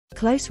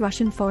Close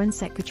Russian Foreign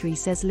Secretary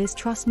says Liz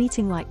Truss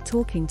meeting like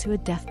talking to a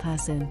deaf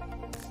person.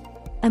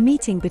 A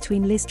meeting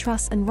between Liz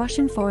Truss and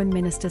Russian Foreign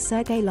Minister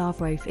Sergey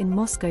Lavrov in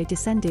Moscow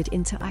descended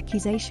into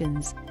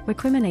accusations,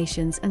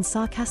 recriminations and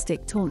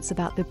sarcastic taunts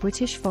about the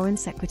British Foreign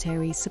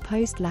Secretary's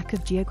supposed lack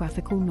of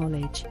geographical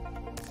knowledge.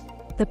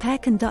 The pair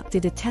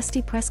conducted a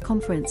testy press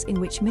conference in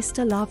which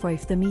Mr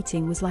Lavrov the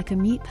meeting was like a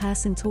mute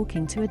person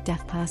talking to a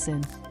deaf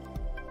person.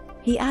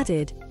 He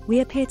added, "We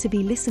appear to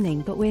be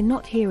listening but we're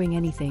not hearing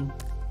anything."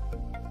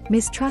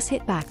 Ms Truss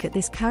hit back at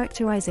this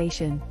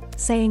characterisation,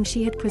 saying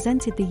she had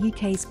presented the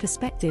UK's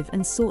perspective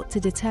and sought to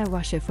deter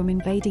Russia from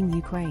invading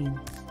Ukraine.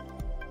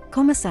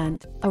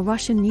 Kommersant, a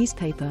Russian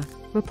newspaper,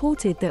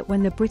 reported that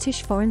when the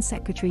British Foreign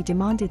Secretary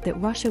demanded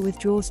that Russia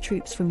withdraws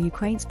troops from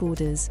Ukraine's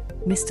borders,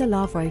 Mr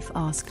Lavrov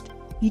asked,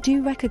 "You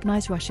do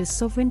recognise Russia's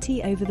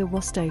sovereignty over the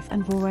Rostov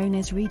and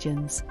Voronezh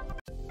regions?"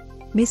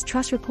 Ms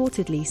Truss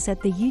reportedly said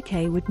the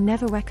UK would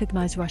never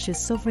recognise Russia's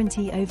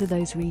sovereignty over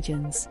those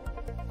regions.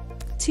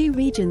 Two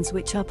regions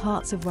which are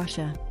parts of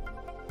Russia.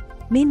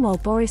 Meanwhile,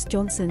 Boris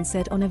Johnson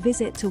said on a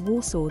visit to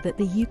Warsaw that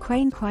the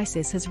Ukraine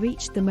crisis has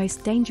reached the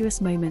most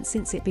dangerous moment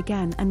since it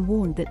began and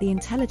warned that the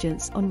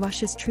intelligence on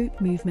Russia's troop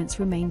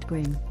movements remained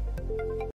grim.